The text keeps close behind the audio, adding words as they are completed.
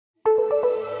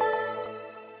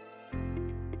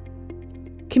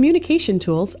Communication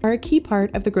tools are a key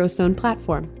part of the GrowthZone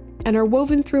platform and are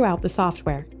woven throughout the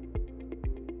software.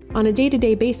 On a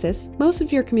day-to-day basis, most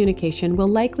of your communication will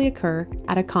likely occur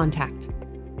at a contact.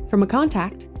 From a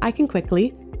contact, I can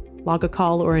quickly log a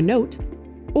call or a note,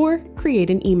 or create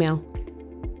an email.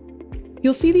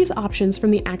 You'll see these options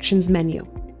from the Actions menu,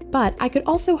 but I could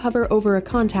also hover over a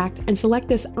contact and select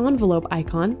this envelope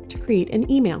icon to create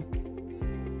an email.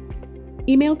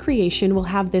 Email creation will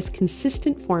have this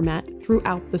consistent format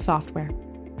throughout the software.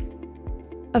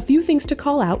 A few things to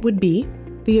call out would be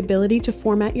the ability to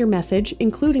format your message,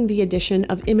 including the addition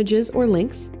of images or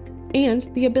links,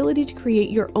 and the ability to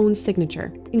create your own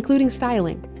signature, including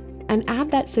styling, and add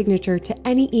that signature to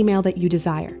any email that you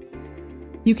desire.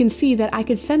 You can see that I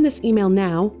could send this email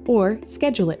now or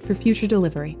schedule it for future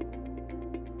delivery.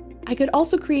 I could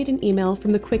also create an email from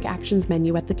the Quick Actions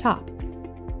menu at the top.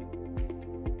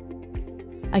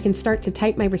 I can start to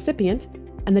type my recipient,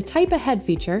 and the Type Ahead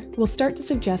feature will start to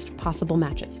suggest possible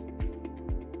matches.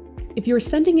 If you're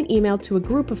sending an email to a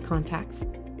group of contacts,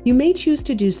 you may choose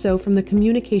to do so from the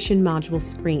Communication module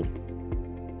screen.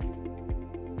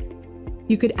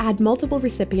 You could add multiple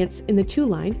recipients in the To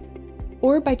line,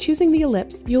 or by choosing the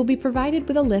ellipse, you'll be provided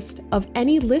with a list of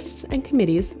any lists and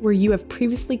committees where you have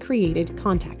previously created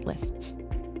contact lists.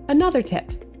 Another tip: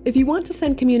 if you want to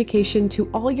send communication to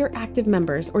all your active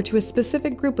members or to a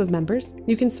specific group of members,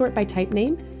 you can sort by type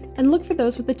name and look for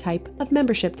those with the type of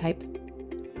membership type.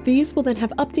 These will then have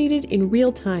updated in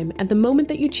real time at the moment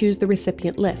that you choose the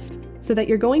recipient list, so that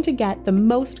you're going to get the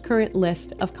most current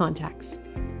list of contacts.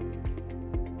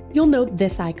 You'll note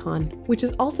this icon, which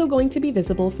is also going to be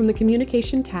visible from the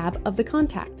Communication tab of the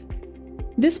contact.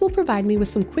 This will provide me with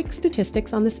some quick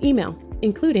statistics on this email,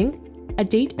 including a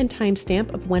date and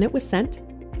timestamp of when it was sent,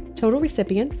 total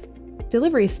recipients,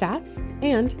 delivery stats,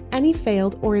 and any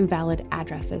failed or invalid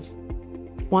addresses.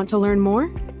 Want to learn more?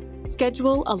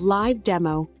 Schedule a live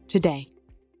demo today.